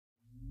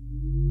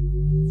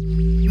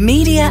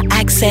Media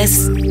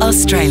Access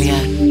Australia.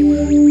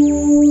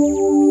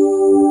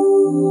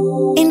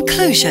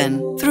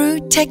 Inclusion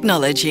through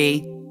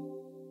technology.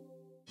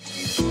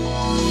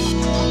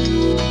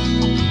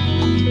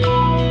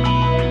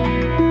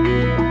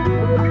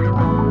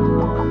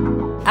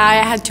 I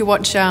had to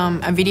watch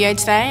a video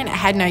today and it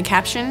had no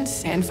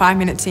captions, and 5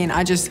 minutes in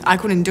I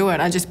couldn't do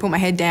it. I just put my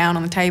head down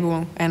on the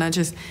table and I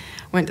just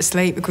went to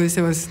sleep because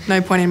there was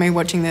no point in me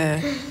watching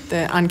the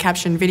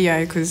uncaptioned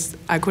video because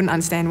I couldn't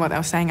understand what they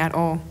were saying at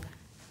all.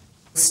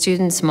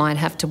 Students might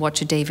have to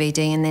watch a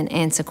DVD and then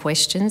answer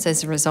questions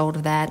as a result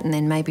of that, and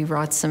then maybe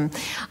write some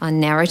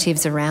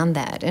narratives around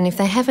that. And if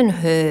they haven't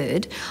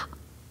heard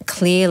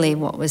clearly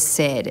what was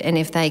said, and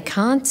if they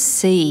can't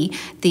see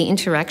the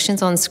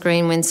interactions on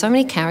screen when so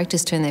many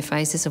characters turn their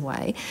faces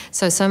away,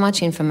 so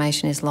much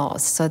information is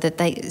lost, so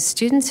that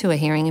students who are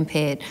hearing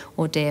impaired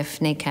or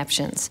deaf need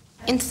captions.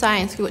 In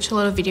science, we watch a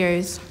lot of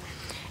videos,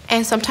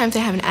 and sometimes they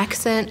have an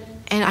accent,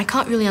 and I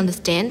can't really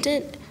understand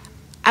it.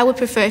 I would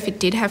prefer if it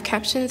did have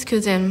captions,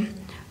 because then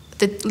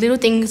the little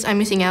things I'm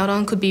missing out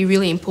on could be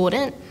really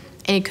important,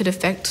 and it could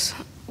affect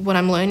what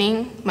I'm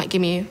learning. Might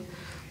give me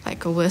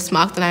like a worse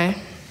mark than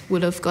I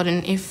would have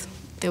gotten if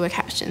there were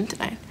captions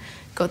and I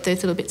got those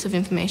little bits of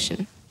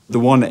information. The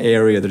one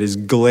area that is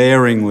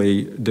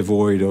glaringly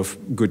devoid of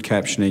good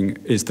captioning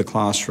is the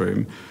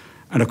classroom.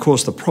 And of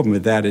course the problem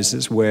with that is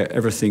it's where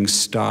everything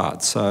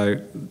starts.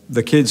 So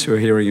the kids who are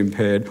hearing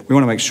impaired, we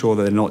want to make sure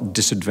that they're not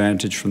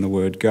disadvantaged from the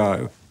word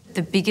go.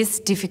 The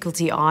biggest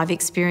difficulty I've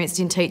experienced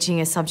in teaching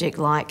a subject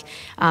like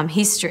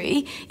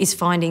history is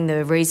finding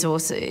the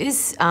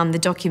resources, the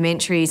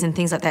documentaries and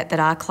things like that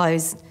are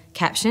closed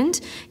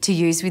captioned to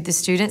use with the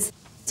students.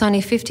 It's only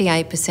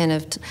 58%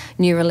 of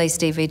new release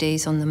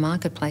DVDs on the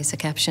marketplace are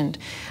captioned,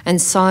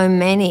 and so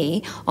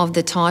many of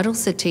the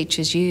titles that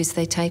teachers use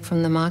they take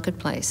from the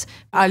marketplace.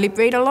 I lip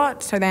read a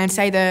lot, so then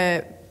say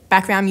the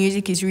background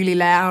music is really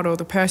loud or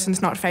the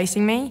person's not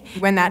facing me.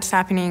 When that's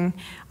happening,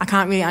 I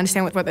can't really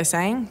understand what they're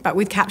saying, but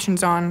with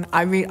captions on,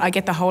 I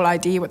get the whole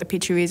idea what the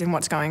picture is and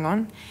what's going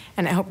on,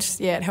 and it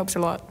helps a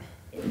lot.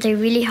 They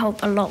really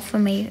help a lot for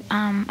me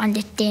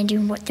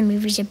understanding what the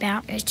movie's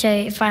about. So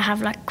if I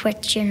have like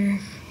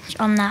questions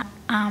on that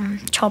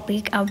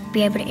topic, I'll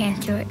be able to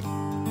answer it.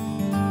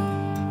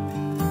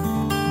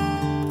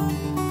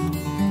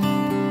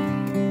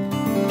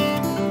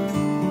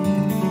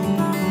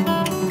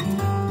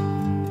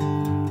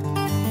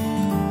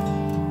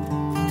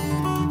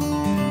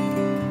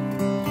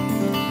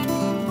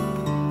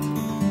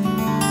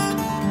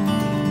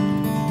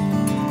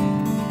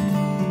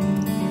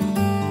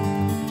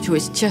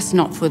 It's just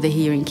not for the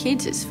hearing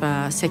kids, it's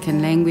for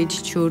second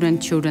language children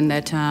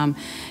that are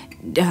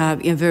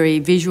very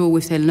visual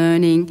with their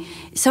learning.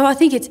 So I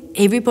think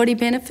everybody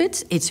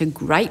benefits. It's a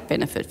great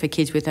benefit for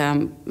kids with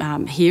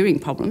hearing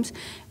problems,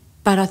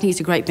 but I think it's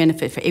a great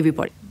benefit for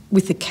everybody.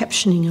 With the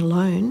captioning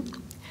alone,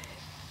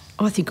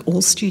 I think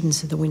all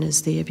students are the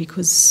winners there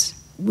because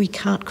we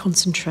can't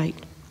concentrate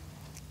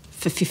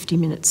for 50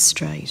 minutes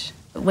straight.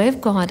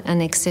 We've got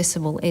an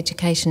accessible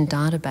education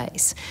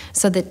database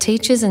so that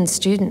teachers and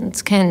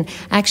students can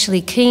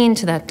actually key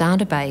into that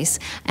database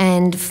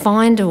and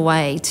find a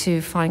way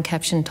to find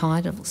captioned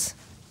titles.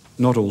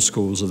 Not all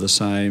schools are the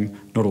same,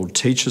 not all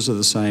teachers are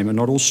the same, and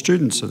not all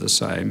students are the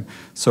same.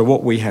 So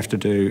what we have to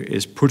do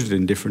is put it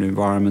in different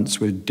environments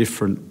with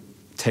different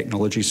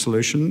technology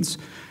solutions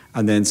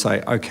and then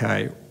say,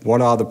 okay, what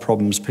are the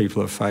problems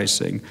people are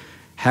facing?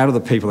 How do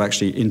the people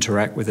actually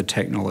interact with the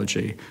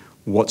technology?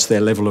 What's their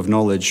level of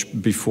knowledge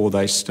before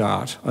they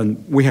start?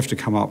 And we have to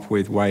come up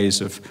with ways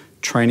of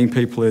training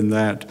people in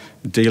that,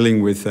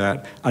 dealing with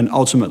that, and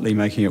ultimately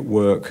making it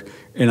work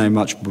in a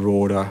much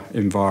broader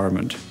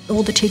environment.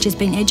 All the teachers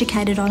being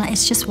educated on it,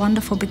 it's just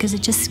wonderful because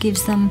it just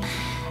gives them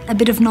a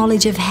bit of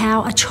knowledge of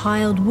how a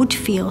child would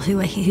feel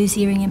who's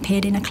hearing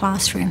impaired in a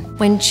classroom.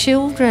 When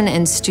children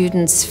and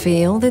students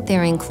feel that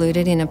they're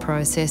included in a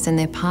process and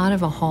they're part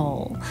of a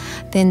whole,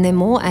 then they're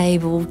more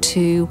able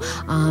to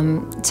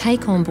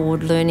take on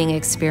board learning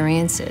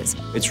experiences.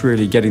 It's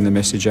really getting the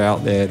message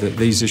out there that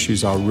these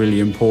issues are really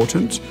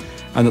important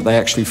and that they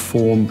actually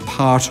form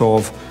part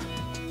of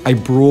a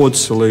broad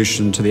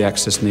solution to the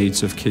access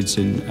needs of kids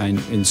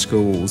in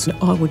schools.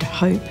 I would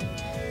hope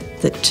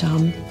that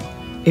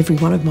every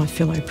one of my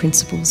fellow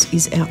principals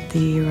is out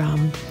there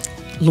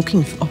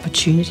looking for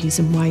opportunities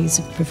and ways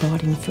of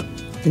providing for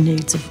the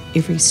needs of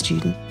every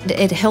student.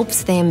 It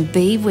helps them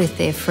be with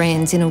their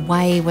friends in a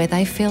way where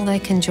they feel they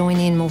can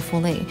join in more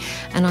fully,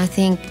 and I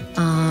think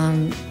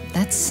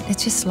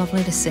it's just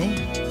lovely to see.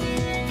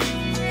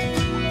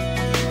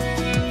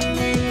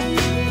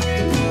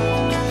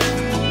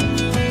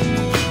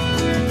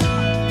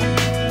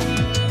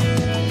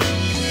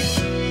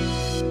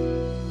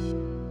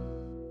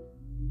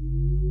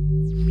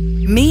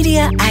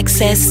 Media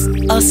Access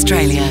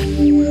Australia.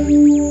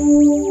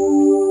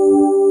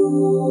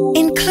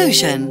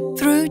 Inclusion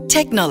through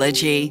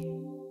technology.